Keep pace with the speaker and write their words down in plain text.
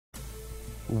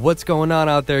What's going on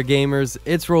out there, gamers?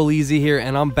 It's Rolleezy here,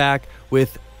 and I'm back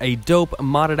with a dope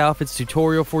modded outfits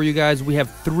tutorial for you guys. We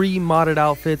have 3 modded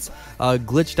outfits,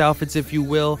 glitched outfits if you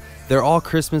will. They're all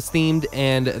Christmas themed,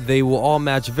 and they will all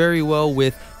match very well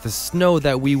with the snow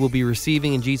that we will be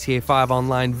receiving in GTA 5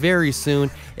 Online very soon.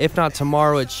 If not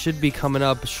tomorrow, it should be coming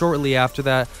up shortly after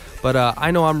that. But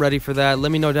I know I'm ready for that.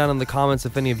 Let me know down in the comments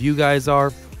if any of you guys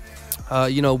are.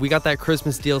 You know, we got that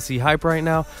Christmas DLC hype right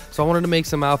now, so I wanted to make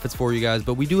some outfits for you guys,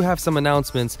 but we do have some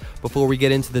announcements before we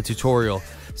get into the tutorial.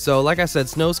 So like I said,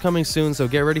 snow's coming soon, so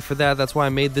get ready for that. That's why I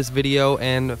made this video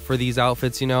and for these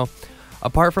outfits, you know.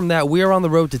 Apart from that, we are on the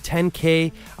road to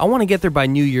 10K. I want to get there by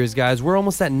New Year's, guys. We're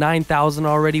almost at 9,000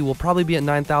 already. We'll probably be at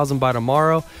 9,000 by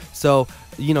tomorrow. So,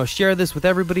 you know, share this with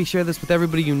everybody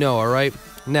you know, all right?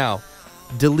 Now,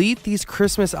 delete these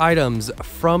Christmas items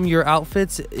from your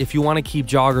outfits if you want to keep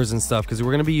joggers and stuff, because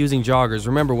we're going to be using joggers.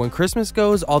 Remember, when Christmas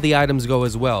goes, all the items go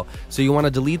as well. So you want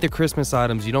to delete the Christmas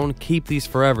items. You don't keep these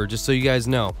forever, just so you guys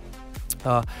know.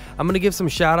 I'm going to give some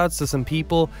shout outs to some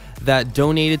people that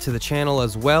donated to the channel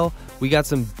as well. We got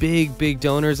some big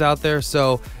donors out there.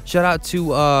 So shout out to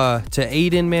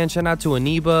Aiden, man. Shout out to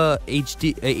Aniba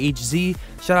HZ.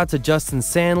 Shout out to Justin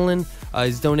Sandlin.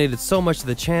 He's donated so much to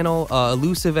the channel.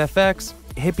 Elusive FX,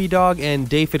 Hippie Dog, and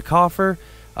David Coffer.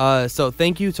 So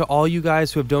thank you to all you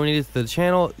guys who have donated to the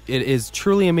channel. It is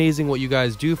truly amazing what you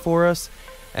guys do for us.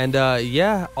 And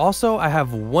yeah, also I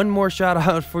have one more shout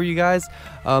out for you guys.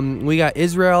 We got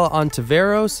Israel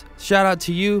Ontiveros. Shout out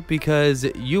to you because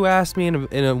you asked me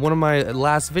in one of my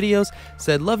last videos,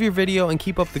 said love your video and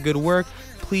keep up the good work.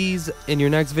 Please, in your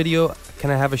next video, can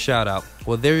I have a shout out?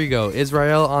 Well, there you go,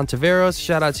 Israel Ontiveros.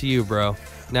 Shout out to you, bro.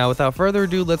 Now, without further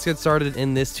ado, let's get started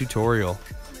in this tutorial.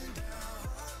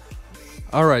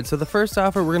 Alright, so the first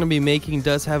outfit we're going to be making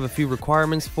does have a few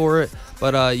requirements for it,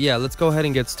 but yeah, let's go ahead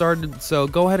and get started. So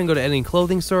go ahead and go to any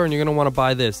clothing store, and you're going to want to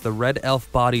buy this, the Red Elf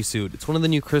bodysuit. It's one of the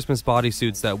new Christmas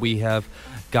bodysuits that we have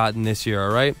gotten this year,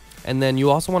 alright? And then you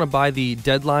also want to buy the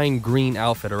Deadline green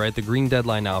outfit, alright? The green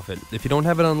Deadline outfit. If you don't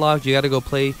have it unlocked, you got to go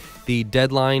play the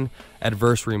Deadline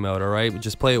adversary mode, alright?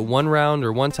 Just play it one round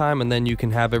or one time, and then you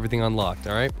can have everything unlocked,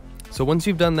 alright? So once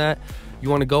you've done that, you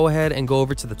want to go ahead and go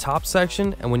over to the top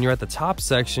section, and when you're at the top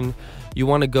section, you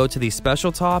want to go to the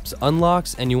special tops,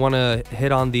 unlocks, and you want to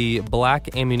hit on the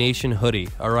black ammunition hoodie,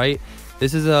 alright?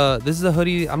 This is a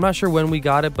hoodie. I'm not sure when we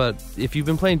got it, but if you've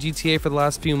been playing GTA for the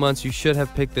last few months, you should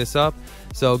have picked this up.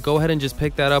 So go ahead and just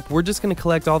pick that up. We're just going to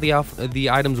collect all the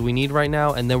items we need right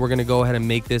now, and then we're going to go ahead and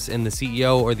make this in the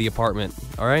CEO or the apartment,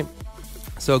 alright?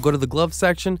 So go to the glove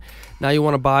section. Now you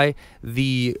want to buy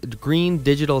the green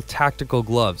digital tactical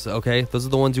gloves, okay? Those are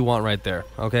the ones you want right there,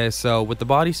 okay? So with the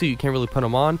bodysuit, you can't really put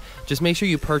them on. Just make sure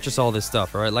you purchase all this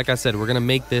stuff, all right? Like I said, we're going to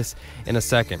make this in a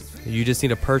second. You just need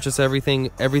to purchase everything.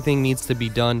 Everything needs to be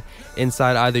done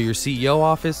inside either your CEO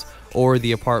office or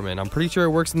the apartment. I'm pretty sure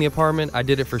it works in the apartment. I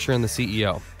did it for sure in the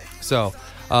CEO. So,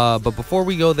 but before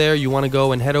we go there, you want to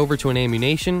go and head over to an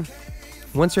ammunition.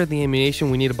 Once you're at the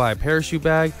ammunition, we need to buy a parachute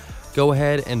bag. Go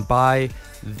ahead and buy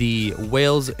the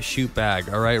Wales shoot bag,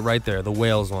 all right, right there, the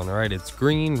Wales one, all right? It's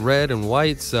green, red, and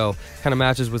white, so kind of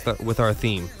matches with our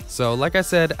theme. So like I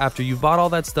said, after you've bought all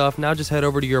that stuff, now just head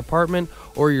over to your apartment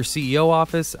or your CEO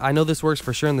office. I know this works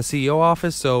for sure in the CEO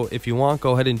office, so if you want,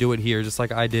 go ahead and do it here, just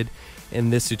like I did in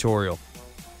this tutorial.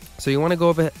 So you want to go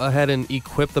ahead and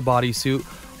equip the bodysuit.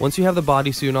 Once you have the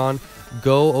bodysuit on,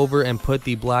 go over and put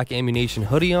the black ammunition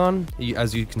hoodie on.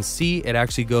 As you can see, it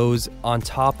actually goes on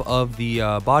top of the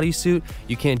bodysuit.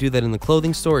 You can't do that in the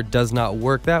clothing store. It does not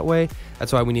work that way.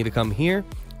 That's why we need to come here.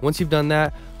 Once you've done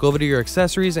that, go over to your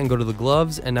accessories and go to the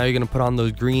gloves, and now you're going to put on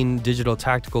those green digital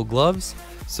tactical gloves.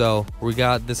 So we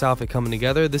got this outfit coming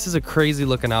together. This is a crazy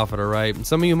looking outfit, all right?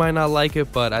 Some of you might not like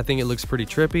it, but I think it looks pretty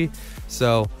trippy,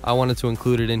 so I wanted to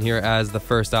include it in here as the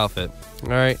first outfit. All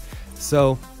right,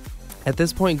 so at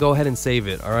this point, go ahead and save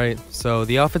it, all right? So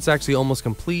the outfit's actually almost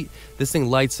complete. This thing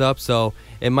lights up, so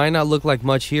it might not look like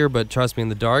much here, but trust me, in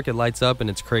the dark, it lights up and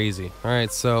it's crazy. All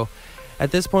right, so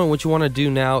at this point, what you want to do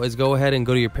now is go ahead and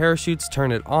go to your parachutes,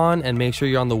 turn it on, and make sure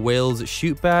you're on the Wales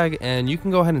shoot bag, and you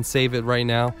can go ahead and save it right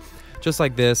now, just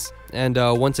like this. And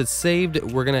once it's saved,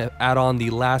 we're going to add on the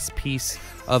last piece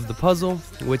of the puzzle,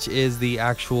 which is the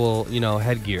actual, you know,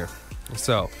 headgear.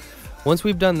 So once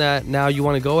we've done that, now you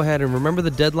want to go ahead and remember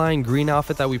the Deadline green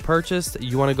outfit that we purchased.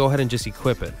 You want to go ahead and just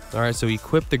equip it. All right, so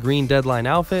equip the green Deadline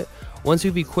outfit. Once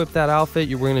you've equipped that outfit,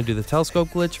 we're going to do the telescope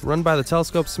glitch, run by the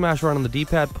telescope, smash right on the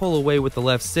D-pad, pull away with the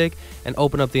left stick, and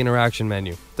open up the interaction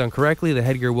menu. Done correctly, the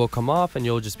headgear will come off and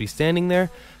you'll just be standing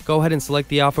there. Go ahead and select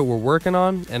the outfit we're working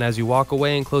on, and as you walk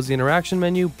away and close the interaction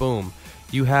menu, boom,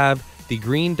 you have the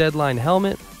green Deadline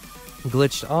helmet,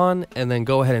 glitched on, and then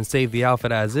go ahead and save the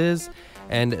outfit as is.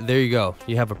 And there you go,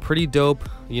 you have a pretty dope,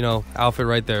 you know, outfit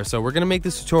right there. So we're gonna make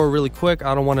this tutorial really quick.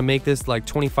 I don't want to make this like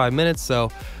 25 minutes,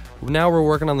 so now we're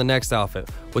working on the next outfit.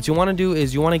 What you want to do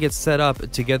is you want to get set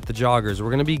up to get the joggers.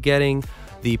 We're gonna be getting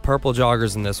the purple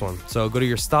joggers in this one. So go to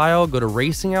your style, go to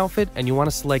racing outfit, and you want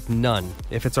to select none.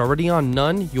 If it's already on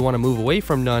none, you want to move away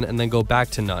from none and then go back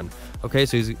to none. Okay,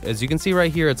 so as you can see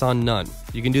right here, it's on none.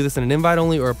 You can do this in an invite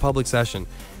only or a public session.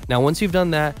 Now once you've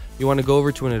done that, you want to go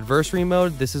over to an adversary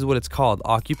mode. This is what it's called,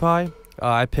 Occupy.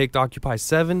 I picked Occupy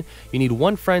 7. You need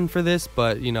one friend for this,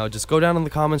 but you know, just go down in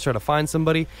the comments, try to find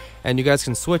somebody, and you guys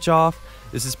can switch off.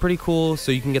 This is pretty cool,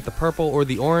 so you can get the purple or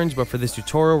the orange, but for this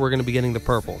tutorial, we're going to be getting the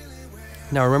purple.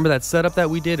 Now remember that setup that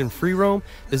we did in free roam?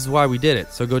 This is why we did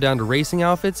it. So go down to racing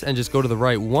outfits and just go to the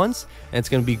right once, and it's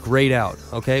going to be grayed out.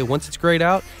 Okay, once it's grayed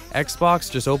out, Xbox,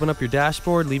 just open up your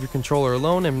dashboard, leave your controller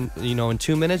alone, and you know, in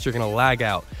 2 minutes you're going to lag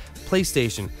out.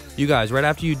 PlayStation, you guys, right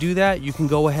after you do that, you can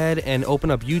go ahead and open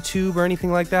up YouTube or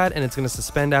anything like that, and it's going to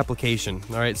suspend application.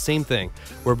 All right, same thing.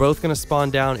 We're both going to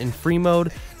spawn down in free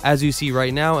mode as you see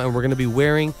right now, and we're going to be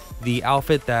wearing the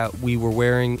outfit that we were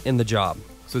wearing in the job.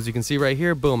 So as you can see right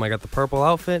here, boom, I got the purple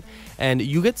outfit, and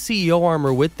you get CEO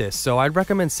armor with this, so I'd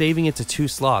recommend saving it to 2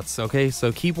 slots. Okay,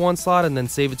 so keep 1 slot and then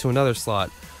save it to another slot.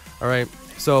 All right,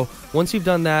 so once you've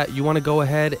done that, you want to go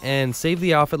ahead and save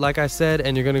the outfit like I said,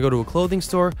 and you're going to go to a clothing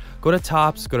store, go to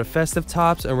tops, go to festive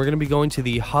tops, and we're going to be going to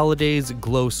the holidays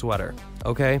glow sweater.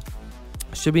 Okay,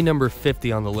 should be number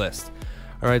 50 on the list.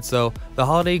 All right, so the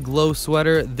holiday glow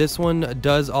sweater, this one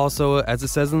does also, as it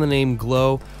says in the name,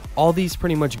 glow. All these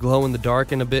pretty much glow in the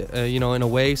dark in a bit, you know, in a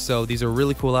way. So these are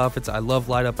really cool outfits. I love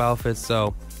light up outfits,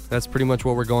 so that's pretty much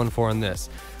what we're going for in this.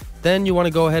 Then you want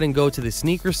to go ahead and go to the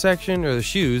sneakers section, or the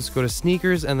shoes, go to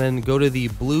sneakers, and then go to the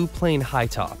blue plain high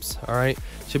tops. All right,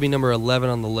 should be number 11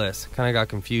 on the list. Kind of got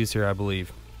confused here, I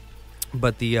believe,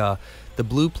 but the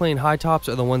blue plain high tops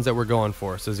are the ones that we're going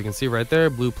for. So as you can see right there,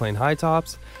 blue plain high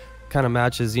tops kind of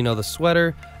matches, you know, the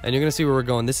sweater, and you're gonna see where we're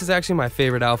going. This is actually my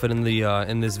favorite outfit in the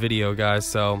in this video, guys,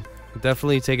 so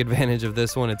definitely take advantage of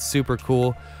this one. It's super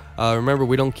cool. Remember,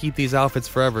 we don't keep these outfits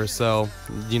forever, so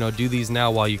you know, do these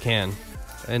now while you can.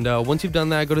 And once you've done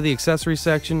that, go to the accessory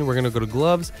section. We're gonna go to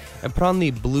gloves and put on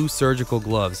the blue surgical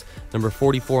gloves, number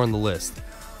 44 on the list.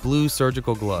 Blue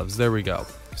surgical gloves, there we go.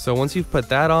 So once you've put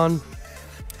that on,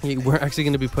 we're actually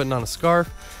going to be putting on a scarf.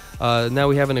 Now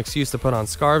we have an excuse to put on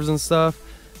scarves and stuff.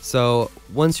 So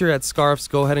once you're at scarves,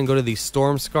 go ahead and go to the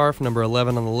storm scarf, number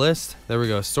 11 on the list. There we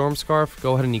go, storm scarf.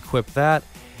 Go ahead and equip that.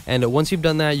 And once you've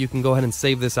done that, you can go ahead and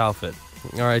save this outfit.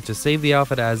 All right, just save the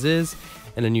outfit as is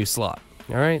in a new slot.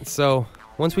 All right, so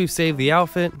once we've saved the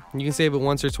outfit, you can save it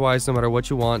once or twice, no matter what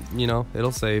you want, you know,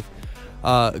 it'll save.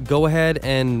 Go ahead,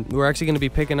 and we're actually going to be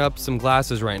picking up some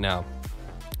glasses right now.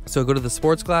 So go to the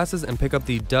sports glasses and pick up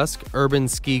the Dusk Urban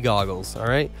Ski Goggles. All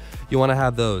right, you want to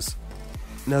have those.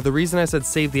 Now the reason I said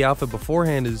save the outfit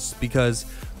beforehand is because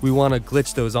we want to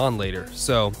glitch those on later.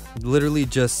 So literally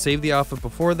just save the outfit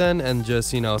before then, and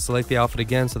just, you know, select the outfit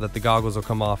again so that the goggles will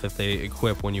come off if they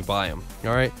equip when you buy them.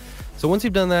 All right, so once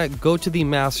you've done that, go to the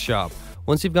mask shop.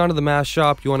 Once you've gone to the mask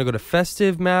shop, you want to go to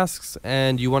festive masks,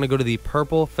 and you want to go to the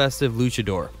purple festive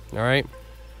luchador. All right,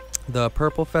 the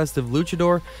purple festive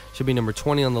luchador should be number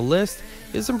 20 on the list.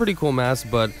 It's some pretty cool masks,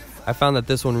 but I found that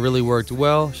this one really worked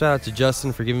well. Shout out to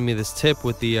Justin for giving me this tip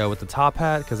with the top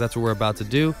hat, because that's what we're about to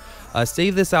do.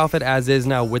 Save this outfit as is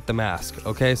now with the mask.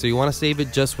 Okay, so you want to save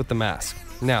it just with the mask.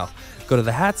 Now go to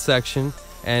the hat section,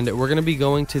 and we're going to be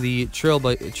going to the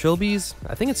Trilbies.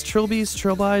 I think it's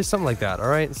Trilbies, something like that. All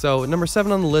right, so number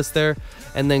 7 on the list there,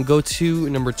 and then go to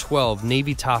number 12,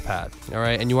 navy top hat. All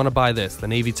right, and you want to buy this, the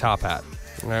navy top hat.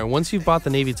 All right, once you've bought the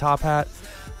navy top hat,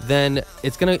 then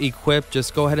it's going to equip.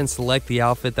 Just go ahead and select the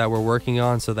outfit that we're working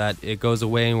on so that it goes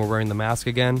away and we're wearing the mask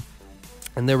again.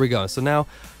 And there we go. So now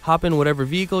hop in whatever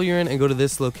vehicle you're in and go to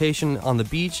this location on the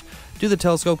beach. Do the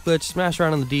telescope glitch, smash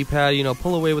around on the D-pad, you know,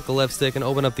 pull away with the left stick and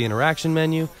open up the interaction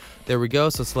menu. There we go.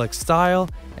 So select style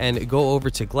and go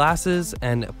over to glasses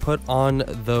and put on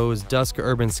those Dusk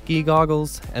Urban Ski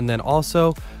Goggles. And then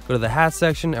also go to the hat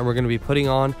section, and we're going to be putting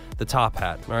on the top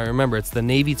hat. All right, remember, it's the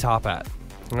navy top hat.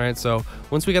 All right, so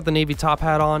once we got the navy top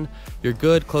hat on, you're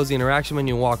good. Close the interaction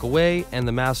menu and walk away, and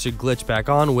the mask should glitch back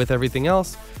on with everything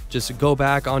else. Just go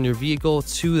back on your vehicle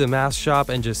to the mask shop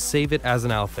and just save it as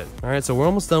an outfit. All right, so we're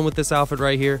almost done with this outfit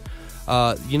right here.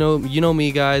 You know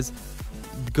me, guys.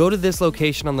 Go to this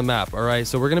location on the map. All right,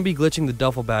 so we're gonna be glitching the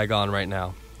duffel bag on right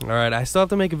now. All right, I still have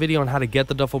to make a video on how to get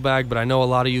the duffel bag, but I know a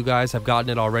lot of you guys have gotten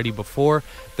it already before.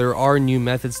 There are new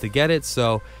methods to get it,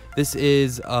 so this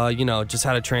is you know, just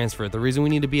how to transfer it. The reason we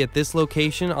need to be at this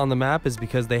location on the map is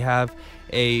because they have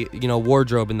a, you know,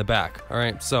 wardrobe in the back. All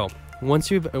right, so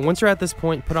once you're at this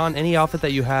point, put on any outfit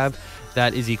that you have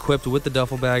that is equipped with the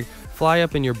duffel bag. Fly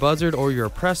up in your buzzard or your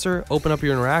oppressor, open up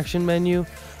your interaction menu,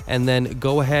 and then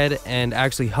go ahead and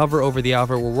actually hover over the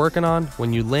outfit we're working on.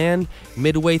 When you land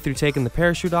midway through taking the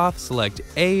parachute off, select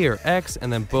A or X,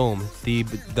 and then boom, the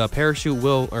parachute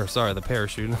will, or sorry, the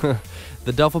parachute,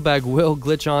 the duffel bag will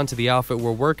glitch on to the outfit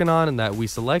we're working on and that we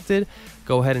selected.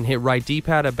 Go ahead and hit right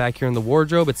D-pad up back here in the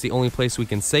wardrobe. It's the only place we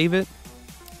can save it.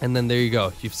 And then there you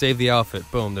go. You've saved the outfit.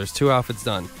 Boom, there's 2 outfits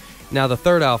done. Now the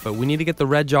third outfit, we need to get the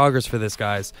red joggers for this,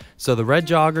 guys. So the red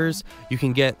joggers you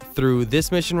can get through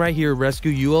this mission right here,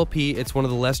 Rescue ULP. It's one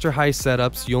of the Lester Heist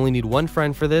setups. You only need 1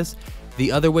 friend for this.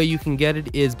 The other way you can get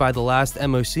it is by the last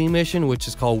MOC mission, which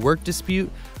is called Work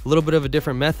Dispute. A little bit of a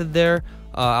different method there.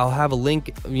 I'll have a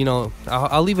link, you know,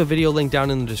 I'll leave a video link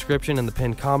down in the description and the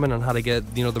pinned comment on how to get,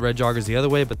 you know, the red joggers the other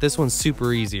way, but this one's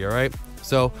super easy, all right?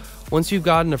 So once you've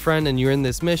gotten a friend and you're in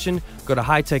this mission, go to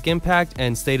High Tech Impact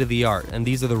and State of the Art, and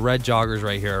these are the red joggers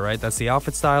right here, right? That's the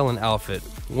outfit style and outfit.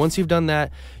 Once you've done that,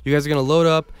 you guys are gonna load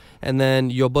up, and then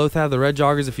you'll both have the red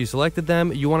joggers if you selected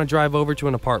them. You wanna drive over to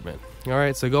an apartment. All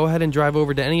right, so go ahead and drive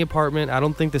over to any apartment. I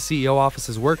don't think the CEO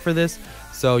offices work for this,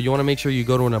 so you wanna make sure you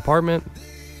go to an apartment.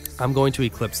 I'm going to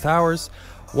Eclipse Towers.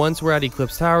 Once we're at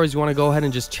Eclipse Towers, you want to go ahead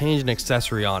and just change an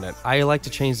accessory on it. I like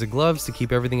to change the gloves to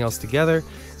keep everything else together.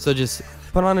 So just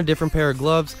put on a different pair of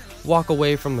gloves, walk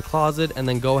away from the closet, and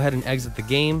then go ahead and exit the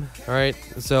game. All right,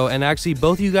 so, and actually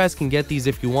both of you guys can get these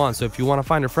if you want. So if you want to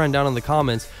find a friend down in the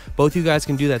comments, both you guys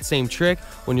can do that same trick.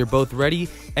 When you're both ready,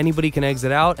 anybody can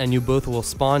exit out and you both will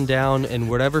spawn down in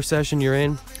whatever session you're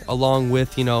in, along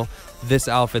with, you know, this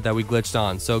outfit that we glitched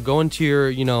on. So go into your,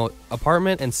 you know,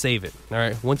 apartment and save it. All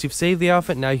right, once you've saved the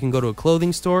outfit, now you can go to a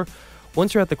clothing store.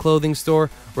 Once you're at the clothing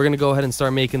store, we're gonna go ahead and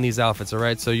start making these outfits. All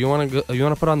right, so you want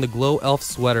to put on the Glow Elf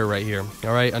sweater right here.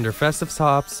 All right, under festive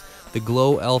tops, the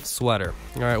Glow Elf sweater.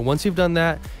 All right, once you've done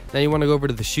that, now you want to go over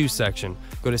to the shoe section.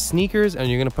 Go to sneakers,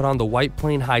 and you're gonna put on the white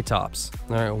plain high tops.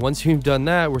 All right, once you've done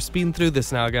that, we're speeding through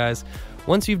this now, guys.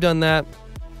 Once you've done that,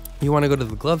 you want to go to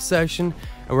the glove section,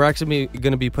 and we're actually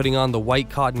going to be putting on the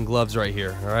white cotton gloves right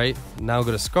here. All right, now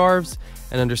go to scarves,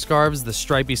 and under scarves, the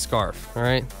stripy scarf. All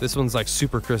right, this one's like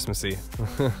super Christmassy.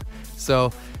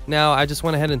 So now I just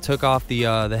went ahead and took off the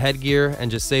headgear and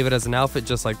just save it as an outfit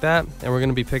just like that. And we're going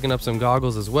to be picking up some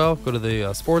goggles as well. Go to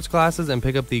the sports classes and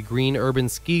pick up the green urban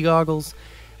ski goggles.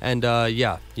 And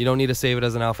yeah, you don't need to save it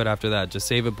as an outfit after that. Just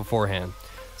save it beforehand.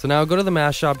 So now go to the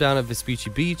mask shop down at Vespucci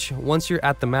Beach. Once you're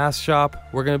at the mask shop,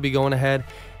 we're going to be going ahead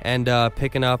and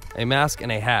picking up a mask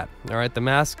and a hat. All right, the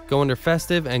mask, go under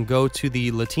festive and go to the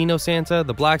Latino Santa,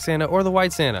 the black Santa, or the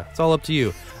white Santa. It's all up to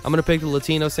you. I'm going to pick the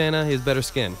Latino Santa. He has better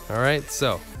skin. All right,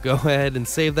 so go ahead and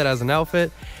save that as an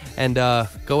outfit. And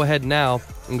go ahead now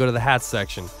and go to the hat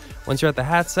section. Once you're at the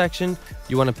hat section,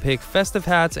 you want to pick festive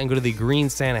hats and go to the green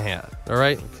Santa hat. All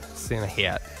right, Santa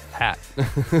hat.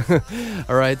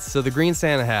 All right, so the green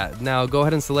Santa hat. Now go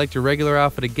ahead and select your regular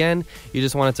outfit again. You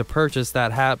just wanted to purchase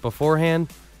that hat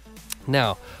beforehand.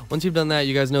 Now once you've done that,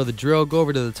 you guys know the drill. Go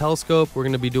over to the telescope. We're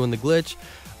going to be doing the glitch.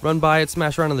 Run by it,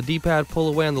 smash around on the D-pad, pull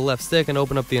away on the left stick, and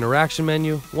open up the interaction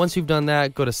menu. Once you've done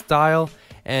that, go to style,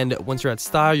 and once you're at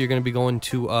style, you're going to be going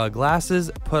to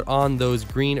glasses. Put on those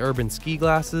green urban ski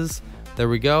glasses. There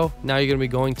we go. Now you're going to be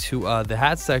going to the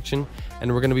hat section,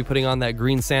 and we're going to be putting on that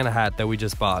green Santa hat that we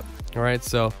just bought. All right,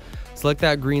 so select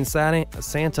that green Santa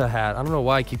hat. I don't know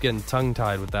why I keep getting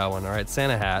tongue-tied with that one. All right,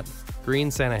 Santa hat, green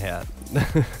Santa hat.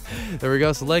 There we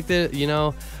go. Select it, you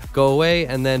know, go away,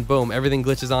 and then boom, everything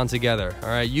glitches on together. All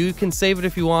right, you can save it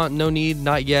if you want. No need,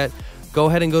 not yet. Go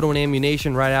ahead and go to an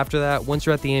ammunition right after that. Once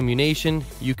you're at the ammunition,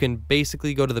 you can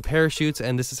basically go to the parachutes,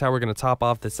 and this is how we're going to top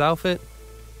off this outfit.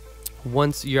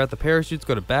 Once you're at the parachutes,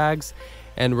 go to bags,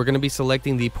 and we're going to be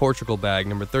selecting the Portugal bag,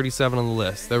 number 37 on the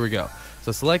list. There we go.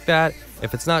 So select that.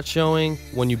 If it's not showing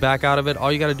when you back out of it,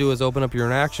 all you got to do is open up your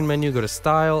interaction menu, go to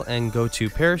style, and go to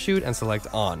parachute and select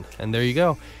on. And there you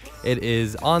go. It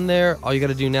is on there. All you got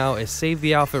to do now is save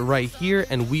the outfit right here,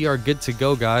 and we are good to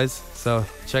go, guys. So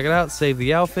check it out, save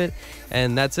the outfit,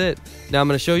 and that's it. Now I'm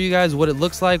going to show you guys what it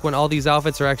looks like when all these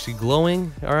outfits are actually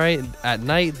glowing. All right, at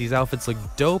night, these outfits look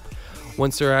dope.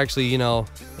 Once they're actually, you know,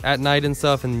 at night and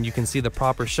stuff, and you can see the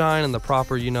proper shine and the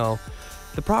proper, you know,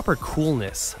 the proper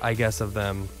coolness, I guess, of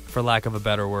them, for lack of a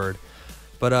better word.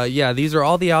 But yeah, these are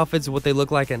all the outfits, what they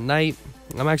look like at night.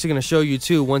 I'm actually going to show you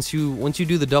too, once you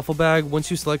do the duffel bag,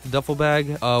 once you select the duffel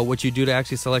bag, what you do to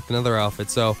actually select another outfit.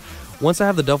 So once I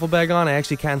have the duffel bag on, I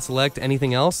actually can't select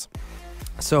anything else.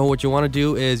 So what you want to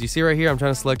do is, you see right here, I'm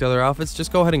trying to select other outfits.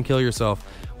 Just go ahead and kill yourself.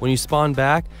 When you spawn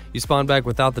back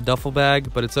without the duffel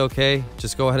bag, but it's okay.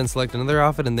 Just go ahead and select another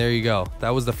outfit, and there you go.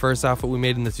 That was the first outfit we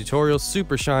made in the tutorial.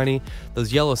 Super shiny.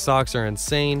 Those yellow socks are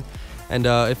insane. And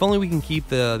if only we can keep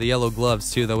the yellow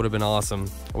gloves too, that would have been awesome.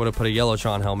 I would have put a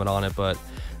Yellowtron helmet on it, but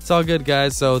it's all good,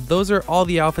 guys. So those are all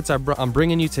the outfits I'm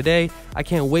bringing you today. I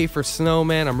can't wait for snow,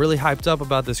 man. I'm really hyped up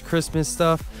about this Christmas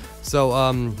stuff. So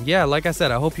yeah, like I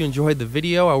said, I hope you enjoyed the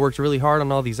video. I worked really hard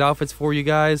on all these outfits for you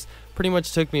guys. Pretty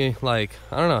much took me like,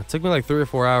 I don't know, it took me like 3 or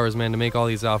 4 hours, man, to make all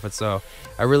these outfits. So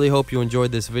I really hope you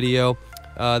enjoyed this video.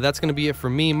 That's gonna be it for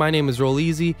me. My name is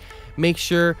Rolleezy. Make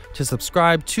sure to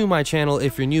subscribe to my channel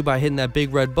if you're new by hitting that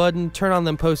big red button. Turn on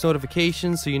them post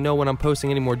notifications so you know when I'm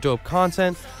posting any more dope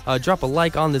content. Drop a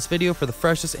like on this video for the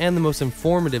freshest and the most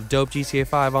informative dope GTA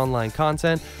 5 online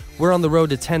content. We're on the road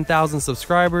to 10,000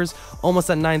 subscribers, almost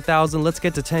at 9,000. Let's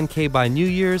get to 10K by New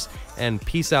Year's, and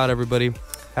peace out, everybody.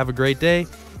 Have a great day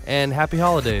and happy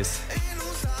holidays.